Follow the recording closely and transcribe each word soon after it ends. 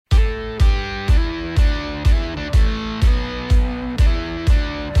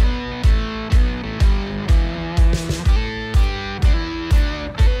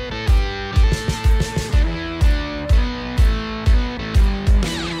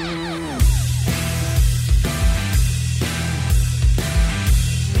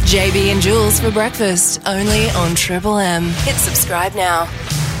JB and Jules for breakfast, only on Triple M. Hit subscribe now.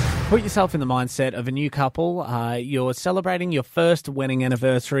 Put yourself in the mindset of a new couple. You're celebrating your first wedding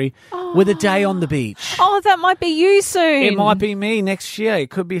anniversary with a day on the beach. Oh, that might be you soon. It might be me next year. It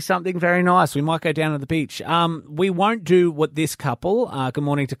could be something very nice. We might go down to the beach. We won't do what this couple, good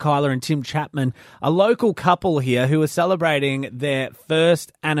morning to Kyla and Tim Chapman, a local couple here who are celebrating their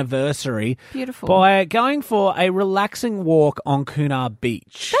first anniversary. Beautiful. By going for a relaxing walk on Coonar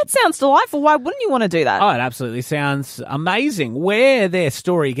Beach. That sounds delightful. Why wouldn't you want to do that? Oh, it absolutely sounds amazing. Where their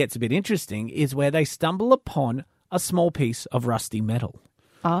story gets a bit interesting is where they stumble upon a small piece of rusty metal.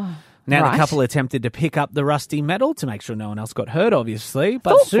 Oh, Now, right. the couple attempted to pick up the rusty metal to make sure no one else got hurt, obviously,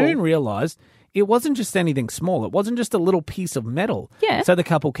 but Thoughtful. soon realised it wasn't just anything small. It wasn't just a little piece of metal. Yeah. So the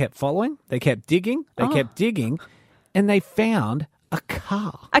couple kept following, they kept digging, and they found a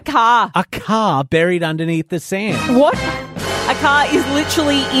car. A car. A car buried underneath the sand. What? A car is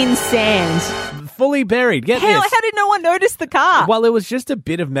literally in sand. Fully buried. Get How this. did no one notice the car? Well, it was just a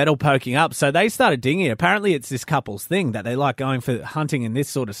bit of metal poking up, so they started digging it. Apparently, it's this couple's thing that they like going for hunting and this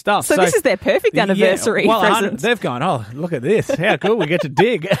sort of stuff. So this is their perfect anniversary present. They've gone, oh, look at this. How cool, we get to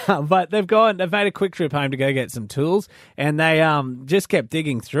dig. But they've made a quick trip home to go get some tools, and they just kept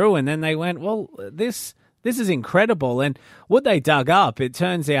digging through, and then they went, well, this is incredible. And what they dug up, it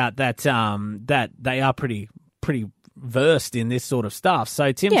turns out that that they are pretty versed in this sort of stuff.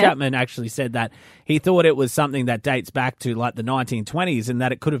 So Tim Chapman actually said that he thought it was something that dates back to like the 1920s and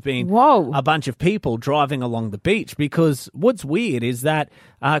that it could have been a bunch of people driving along the beach, because what's weird is that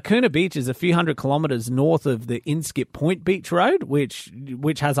Coonar Beach is a few hundred kilometres north of the Inskip Point Beach Road, which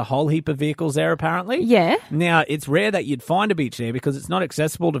has a whole heap of vehicles there apparently. Yeah. Now, it's rare that you'd find a beach there because it's not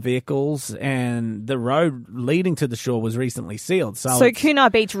accessible to vehicles and the road leading to the shore was recently sealed. So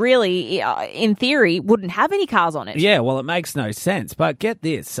Coonar Beach really, in theory, wouldn't have any cars on it. yeah, well, it makes no sense. But get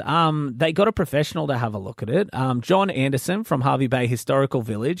this, they got a professional to have a look at it. John Anderson from Harvey Bay Historical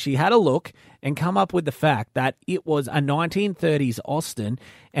Village, he had a look and come up with the fact that it was a 1930s Austin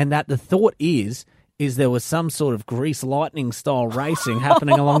and that the thought is there was some sort of Grease Lightning style racing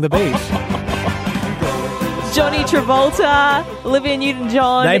happening along the beach. Johnny Travolta, Olivia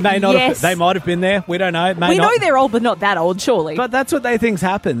Newton-John. They may not yes. they might have been there. We don't know. It may We not. know they're old, but not that old, surely. But that's what they think's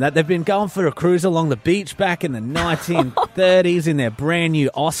happened, that they've been going for a cruise along the beach back in the 1930s in their brand new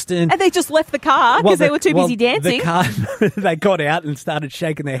Austin. And they just left the car because they were too busy dancing. The car, they got out and started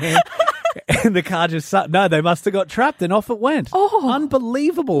shaking their hand. And the car just, no, they must have got trapped and off it went. Oh.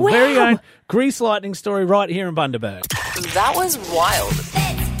 Unbelievable. Wow. Very own Grease Lightning story right here in Bundaberg. That was wild.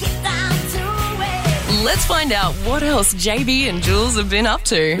 Let's find out what else JB and Jules have been up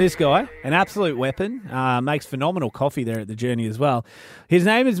to. This guy, an absolute weapon, makes phenomenal coffee there at the Journey as well. His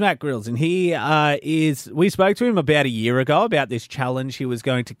name is Matt Grills, and we spoke to him about a year ago about this challenge he was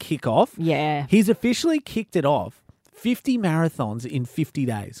going to kick off. Yeah. He's officially kicked it off. 50 marathons in 50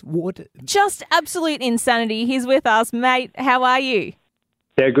 days. What? Just absolute insanity. He's with us. Mate, how are you?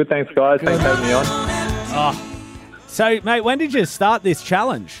 Yeah, good. Thanks, guys. Thanks for having me on. So, mate, when did you start this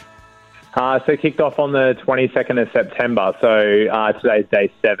challenge? So it kicked off on the 22nd of September. So today's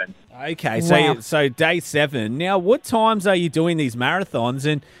day 7. Okay, Wow. so day 7. Now, what times are you doing these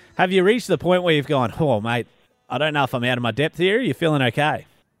marathons? And have you reached the point where you've gone, oh, mate, I don't know if I'm out of my depth here. Are you feeling okay?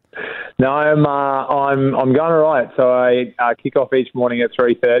 No, I'm going all right. So I kick off each morning at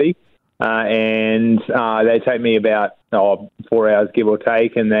 3:30, and they take me about 4 hours, give or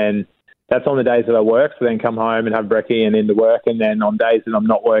take, and then that's on the days that I work. So then come home and have brekkie and into work, and then on days that I'm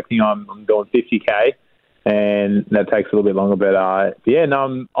not working, I'm doing 50k, and that takes a little bit longer. But yeah,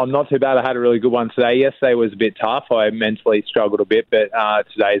 no, I'm not too bad. I had a really good one today. Yesterday was a bit tough. I mentally struggled a bit, but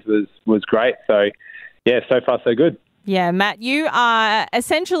today's was great. So yeah, so far so good. Yeah, Matt, you are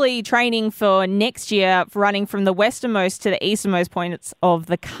essentially training for next year, for running from the westernmost to the easternmost points of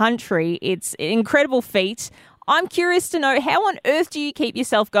the country. It's an incredible feat. I'm curious to know, how on earth do you keep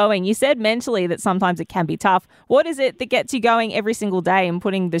yourself going? You said mentally that sometimes it can be tough. What is it that gets you going every single day and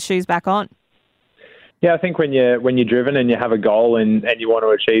putting the shoes back on? Yeah, I think when you're driven and you have a goal and you want to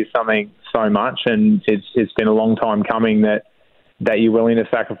achieve something so much, and it's been a long time coming that you're willing to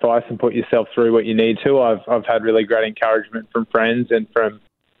sacrifice and put yourself through what you need to. I've had really great encouragement from friends and from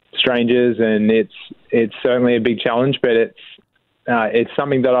strangers, and it's certainly a big challenge, but it's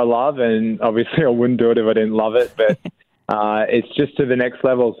something that I love, and obviously I wouldn't do it if I didn't love it, but it's just to the next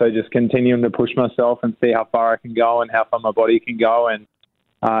level. So just continuing to push myself and see how far I can go and how far my body can go, and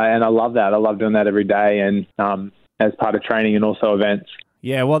I love that. I love doing that every day, and as part of training and also events.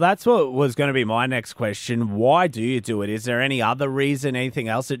 Yeah, well, that's what was going to be my next question. Why do you do it? Is there any other reason, anything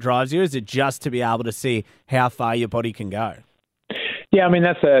else that drives you? Is it just to be able to see how far your body can go? Yeah, I mean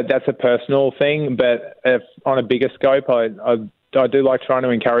that's a personal thing, but if on a bigger scope, I do like trying to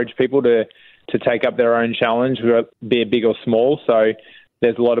encourage people to take up their own challenge, be it big or small. So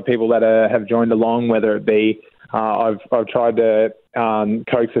there's a lot of people that have joined along, whether it be I've tried to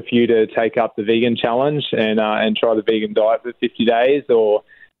coax a few to take up the vegan challenge and try the vegan diet for 50 days, or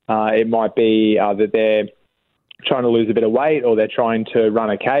it might be that they're trying to lose a bit of weight, or they're trying to run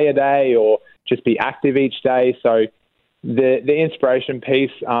a K a day, or just be active each day. So the inspiration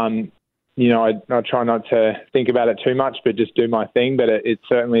piece, I try not to think about it too much, but just do my thing. But it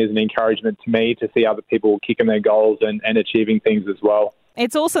certainly is an encouragement to me to see other people kicking their goals and achieving things as well.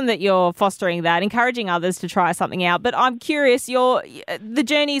 It's awesome that you're fostering that, encouraging others to try something out. But I'm curious, the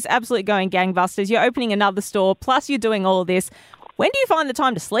journey's absolutely going gangbusters. You're opening another store, plus you're doing all of this. When do you find the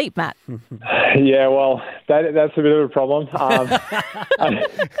time to sleep, Matt? Yeah, well, that's a bit of a problem. I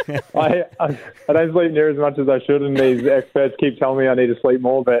don't sleep near as much as I should, and these experts keep telling me I need to sleep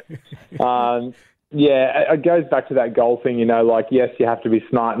more. But, it goes back to that goal thing, yes, you have to be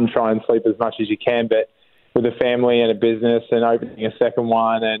smart and try and sleep as much as you can, but with a family and a business and opening a second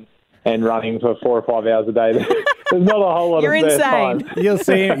one and running for 4 or 5 hours a day, there's not a whole lot You're of spare insane.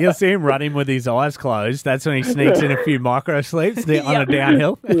 time. You'll see him running with his eyes closed. That's when he sneaks in a few micro sleeps on a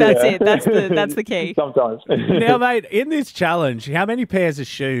downhill. That's it. That's the key. Sometimes. Now, mate, in this challenge, how many pairs of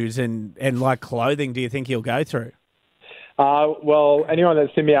shoes and like clothing do you think you'll go through? Well, anyone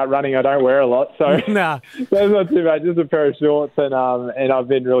that's seen me out running, I don't wear a lot, so Nah. that's not too bad. Just a pair of shorts, and I've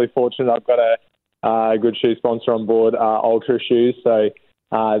been really fortunate. I've got a good shoe sponsor on board, Ultra Shoes, so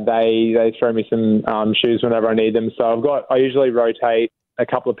they throw me some shoes whenever I need them. So I usually rotate a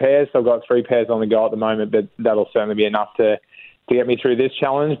couple of pairs. So I've got 3 pairs on the go at the moment, but that'll certainly be enough to get me through this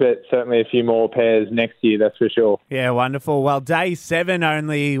challenge, but certainly a few more pairs next year, that's for sure. Yeah, wonderful. Well, day 7,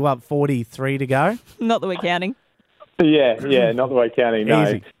 only 43 to go. Not that we're counting. Yeah, not the way counting, no.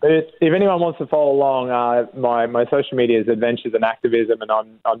 Easy. But if anyone wants to follow along, my social media is Adventures and Activism, and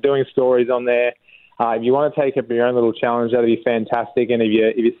I'm doing stories on there. If you want to take up your own little challenge, that'd be fantastic. And if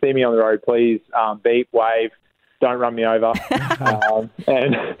you see me on the road, please beep, wave, don't run me over.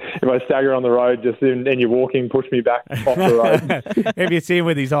 And if I stagger on the road, and you're walking, push me back off the road. If you see him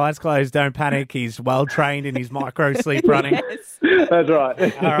with his eyes closed, don't panic. He's well trained in his micro sleep running. Yes. That's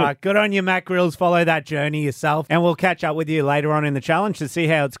right. All right, good on you, Matt Grills. Follow that journey yourself, and we'll catch up with you later on in the challenge to see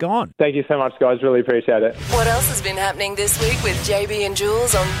how it's gone. Thank you so much, guys. Really appreciate it. What else has been happening this week with JB and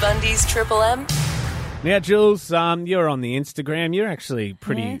Jules on Bundy's Triple M? Now, Jules, you're on the Instagram. You're actually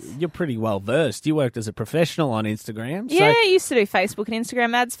you're pretty well versed. You worked as a professional on Instagram. So Yeah, I used to do Facebook and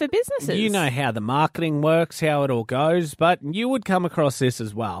Instagram ads for businesses. you know how the marketing works, how it all goes, but you would come across this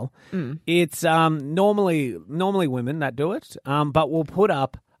as well. It's normally women that do it, but we'll put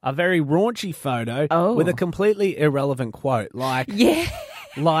up a very raunchy photo with a completely irrelevant quote, like Yes.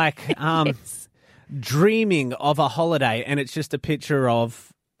 dreaming of a holiday, and it's just a picture of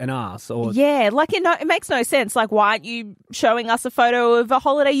an ass or Yeah, like it makes no sense. Like, why aren't you showing us a photo of a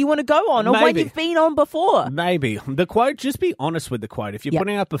holiday you want to go on or one Maybe. you've been on before? maybe the quote. Just be honest with the quote. If you're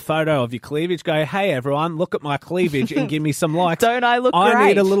putting up a photo of your cleavage, go, "Hey everyone, look at my cleavage and give me some likes." Don't I look I great?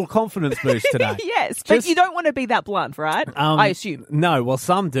 need a little confidence boost today. Yes, but Just- you don't want to be that blunt, right? I assume. No, well,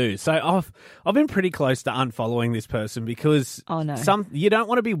 some do. So I've been pretty close to unfollowing this person because Oh, no. you don't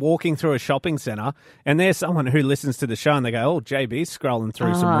want to be walking through a shopping centre and there's someone who listens to the show and they go, "Oh, JB's scrolling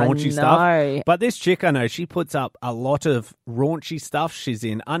through some raunchy no. stuff." But this chick, I know, she puts up a lot of raunchy stuff. She's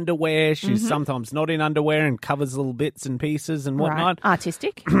in underwear. She's sometimes not in underwear and covers little bits and pieces and whatnot. Right.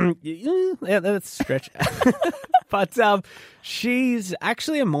 Artistic. Yeah, that's a stretch. But she's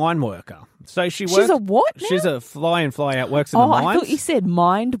actually a mine worker. So she's a what now? She's a fly in, fly out, works in the mines. I thought you said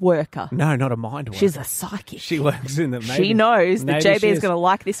mind worker. No, not a mind worker. She's a psychic. She works in the... She knows that JB is going to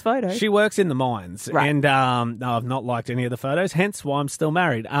like this photo. She works in the mines. Right. And no, I've not liked any of the photos, hence why I'm still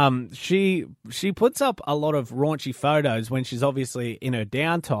married. She puts up a lot of raunchy photos when she's obviously in her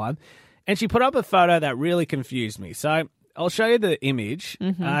downtime. And she put up a photo that really confused me. So I'll show you the image.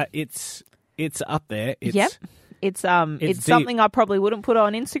 It's up there. Yep. It's deep. something I probably wouldn't put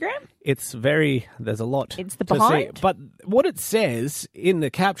on Instagram. There's a lot. It's the to see. behind. But what it says in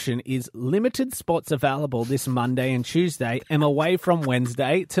the caption is limited spots available this Monday and Tuesday. Am away from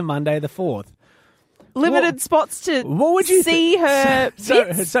Wednesday to Monday the 4th. Limited spots to What would you see her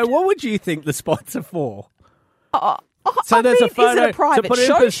bits. So what would you think the spots are for? So There's a photo is it a private to put it in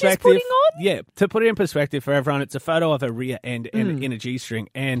show she's perspective. putting on? Yeah, to put it in perspective for everyone, it's a photo of a rear end and in a G-string,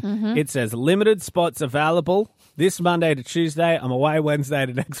 and it says limited spots available this Monday to Tuesday. I'm away Wednesday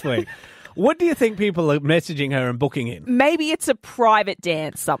to next week. What do you think people are messaging her and booking in? Maybe it's a private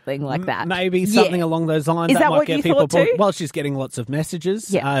dance, something like that. Maybe something along those lines. Is that might what get you people thought too? Well, she's getting lots of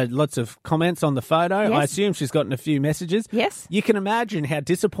messages, lots of comments on the photo. Yes. I assume she's gotten a few messages. Yes. You can imagine how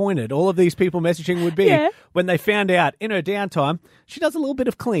disappointed all of these people messaging would be when they found out in her downtime she does a little bit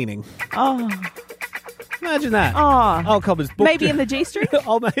of cleaning. Oh. Imagine that. Oh. Old Cobber's booked Maybe her. in the G-string?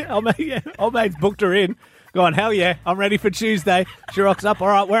 Old mate's booked her in. Going, hell yeah, I'm ready for Tuesday. She rocks up. All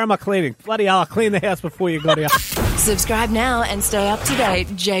right, where am I cleaning? Bloody hell, I cleaned the house before you got here. Subscribe now and stay up to date.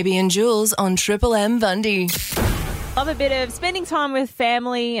 JB and Jules on Triple M Bundy. Love a bit of spending time with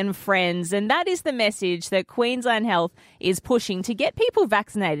family and friends, and that is the message that Queensland Health is pushing to get people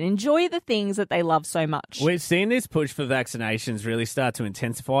vaccinated, enjoy the things that they love so much. We've seen this push for vaccinations really start to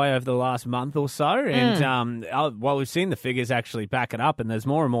intensify over the last month or so, and we've seen the figures actually back it up, and there's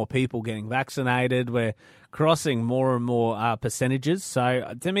more and more people getting vaccinated. We're crossing more and more percentages,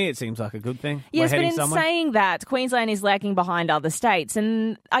 so to me it seems like a good thing. Yes, We're but heading in somewhere. saying that, Queensland is lagging behind other states,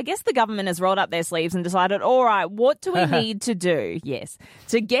 and I guess the government has rolled up their sleeves and decided, all right, what do we need to do,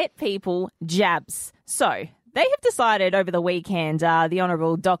 to get people jabs? So they have decided over the weekend, the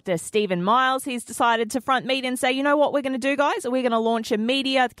Honourable Dr. Stephen Miles, he's decided to front meet and say, you know what we're going to do, guys? We're going to launch a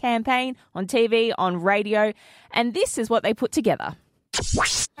media campaign on TV, on radio, and this is what they put together.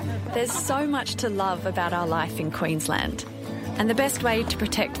 There's so much to love about our life in Queensland. And the best way to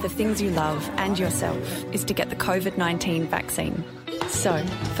protect the things you love and yourself is to get the COVID-19 vaccine. So,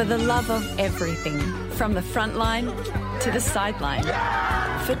 for the love of everything, from the front line to the sideline,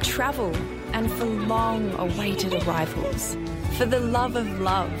 for travel and for long-awaited arrivals, for the love of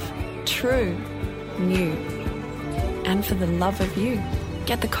love, true, new, and for the love of you,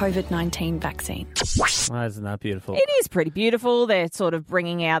 get the COVID-19 vaccine. Oh, isn't that beautiful? It is pretty beautiful. They're sort of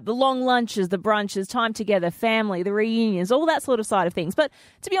bringing out the long lunches, the brunches, time together, family, the reunions, all that sort of side of things. But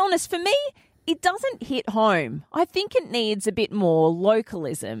to be honest, for me, it doesn't hit home. I think it needs a bit more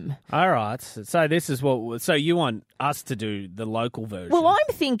localism. All right. So this is what. So you want us to do the local version? Well,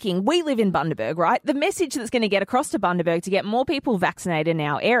 I'm thinking we live in Bundaberg, right? The message that's going to get across to Bundaberg to get more people vaccinated in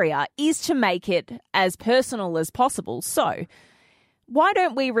our area is to make it as personal as possible. So why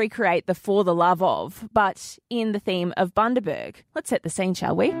don't we recreate the For the Love Of, but in the theme of Bundaberg? Let's set the scene,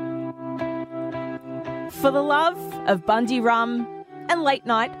 shall we? For the love of Bundy rum and late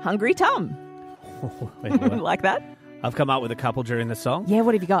night hungry tum. Wait, what? Like that? I've come up with a couple during the song. Yeah,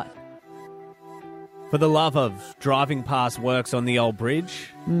 what have you got? For the love of driving past works on the old bridge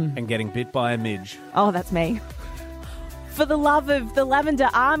and getting bit by a midge. Oh, that's me. For the love of the Lavender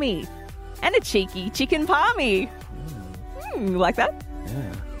Army and a cheeky chicken palmy. Like that?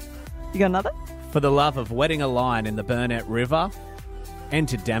 Yeah. You got another? For the love of wetting a line in the Burnett River and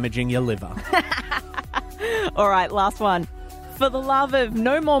to damaging your liver. All right, last one. For the love of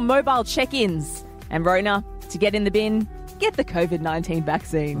no more mobile check-ins. And Rona, to get in the bin, get the COVID-19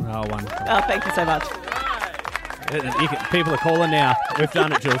 vaccine. Oh, wonderful. Oh, thank you so much. People are calling now. We've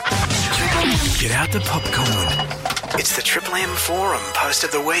done it, Jules. Get out the popcorn. It's the Triple M Forum Post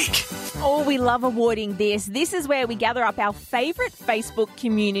of the Week. Oh, we love awarding this. This is where we gather up our favourite Facebook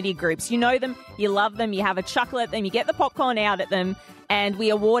community groups. You know them, you love them, you have a chuckle at them, you get the popcorn out at them, and we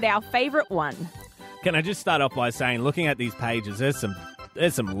award our favourite one. Can I just start off by saying, looking at these pages, there's some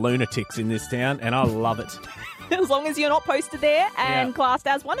lunatics in this town, and I love it. As long as you're not posted there and classed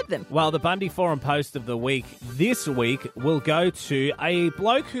as one of them. Well, the Bundy Forum Post of the Week this week will go to a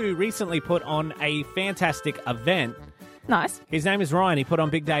bloke who recently put on a fantastic event. Nice. His name is Ryan. He put on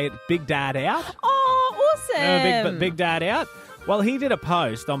Big Dad Out. Oh, awesome. Big Dad Out. Well, he did a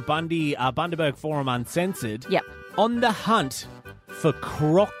post on Bundaberg Forum Uncensored. Yep. On the hunt for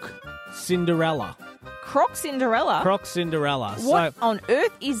Croc Cinderella. Croc Cinderella? Croc Cinderella. What on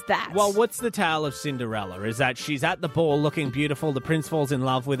earth is that? Well, what's the tale of Cinderella? Is that she's at the ball looking beautiful. The prince falls in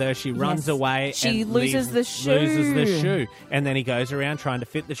love with her. She runs away. She and loses the shoe. Loses the shoe. And then he goes around trying to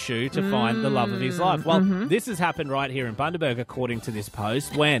fit the shoe to find the love of his life. Well, this has happened right here in Bundaberg, according to this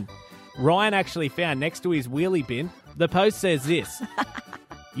post, when Ryan actually found next to his wheelie bin, the post says this.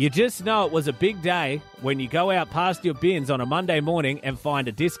 You just know it was a big day when you go out past your bins on a Monday morning and find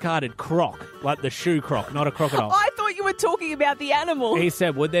a discarded croc, like the shoe croc, not a crocodile. I thought you were talking about the animal. He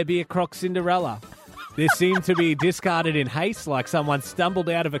said, would there be a Croc Cinderella? This seemed to be discarded in haste, like someone stumbled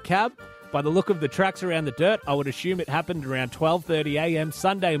out of a cab. By the look of the tracks around the dirt, I would assume it happened around 12:30 a.m.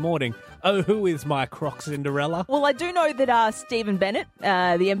 Sunday morning. Oh, who is my Croc Cinderella? Well, I do know that Stephen Bennett, the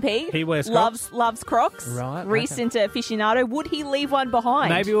MP, he wears Crocs? loves Crocs. Right. Recent aficionado. Would he leave one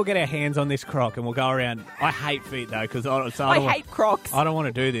behind? Maybe we'll get our hands on this Croc and we'll go around. I hate feet though, because I hate Crocs. I don't want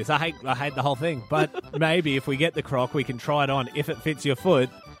to do this. I hate the whole thing. But maybe if we get the Croc, we can try it on. If it fits your foot,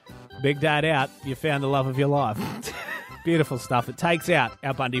 Big Dad out. You found the love of your life. Beautiful stuff. It takes out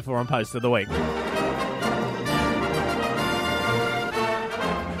our Bundy Forum Post of the Week.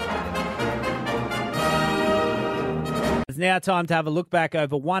 It's now time to have a look back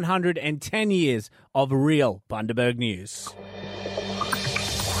over 110 years of real Bundaberg news.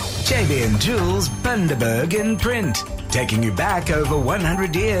 JB and Jules Bundaberg in print, taking you back over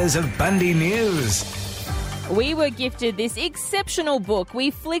 100 years of Bundy news. We were gifted this exceptional book.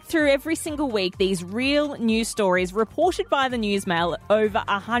 We flick through every single week these real news stories reported by the Newsmail over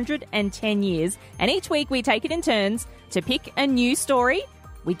 110 years. And each week we take it in turns to pick a news story.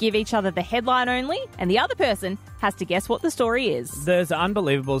 We give each other the headline only, and the other person has to guess what the story is. There's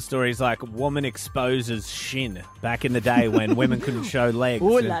unbelievable stories like woman exposes shin back in the day when women couldn't show legs.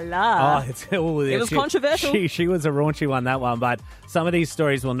 Ooh la la. It was controversial. She was a raunchy one, that one. But some of these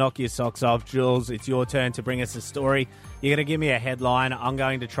stories will knock your socks off. Jules, it's your turn to bring us a story. You're going to give me a headline. I'm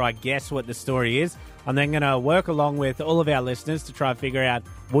going to try guess what the story is. I'm then going to work along with all of our listeners to try and figure out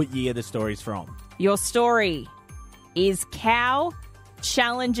what year the story's from. Your story is cow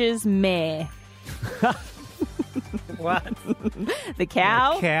challenges mare. What? The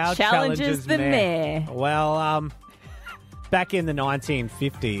cow challenges the mare. Well, back in the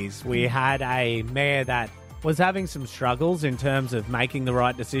 1950s, we had a mare that was having some struggles in terms of making the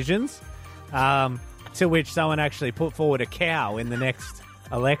right decisions, to which someone actually put forward a cow in the next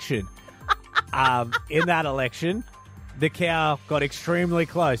election. In that election, the cow got extremely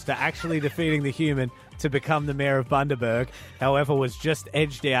close to actually defeating the human to become the mayor of Bundaberg, however, was just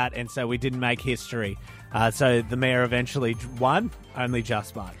edged out, and so we didn't make history. So the mayor eventually won, only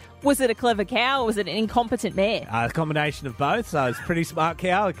just won. Was it a clever cow or was it an incompetent mare? A combination of both. So it's a pretty smart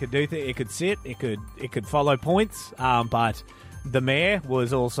cow. It could do it could sit. It could follow points. But the mayor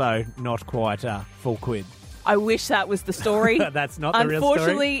was also not quite full quid. I wish that was the story. That's not the real story.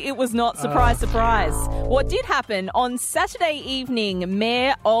 Unfortunately, it was not. Surprise, surprise. What did happen on Saturday evening,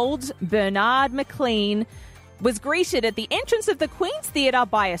 Mayor Old Bernard McLean was greeted at the entrance of the Queen's Theatre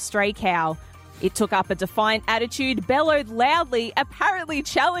by a stray cow. It took up a defiant attitude, bellowed loudly, apparently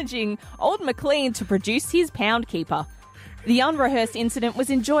challenging Old McLean to produce his pound keeper. The unrehearsed incident was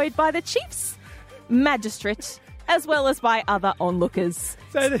enjoyed by the chief's magistrate as well as by other onlookers.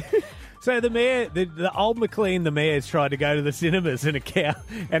 So the mayor, the old McLean, the mayor's tried to go to the cinemas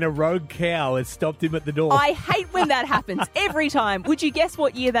and a rogue cow has stopped him at the door. I hate when that happens every time. Would you guess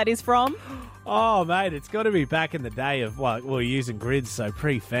what year that is from? Oh, mate, it's got to be back in the day of, well, we're using grids, so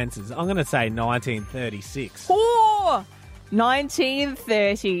pre-fences. I'm going to say 1936. Oh,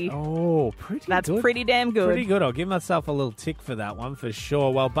 1930. Oh, pretty That's good. pretty damn good. Pretty good. I'll give myself a little tick for that one for sure.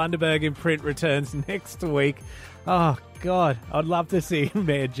 Well, Bundaberg in print returns next week. Oh, God. I'd love to see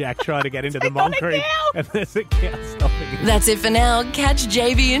Mayor Jack try to get into the Moncrief. And there's a cow stopping him. That's it for now. Catch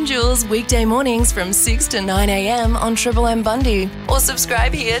JB and Jules weekday mornings from 6 to 9 a.m. on Triple M Bundy. Or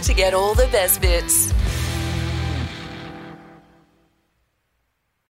subscribe here to get all the best bits.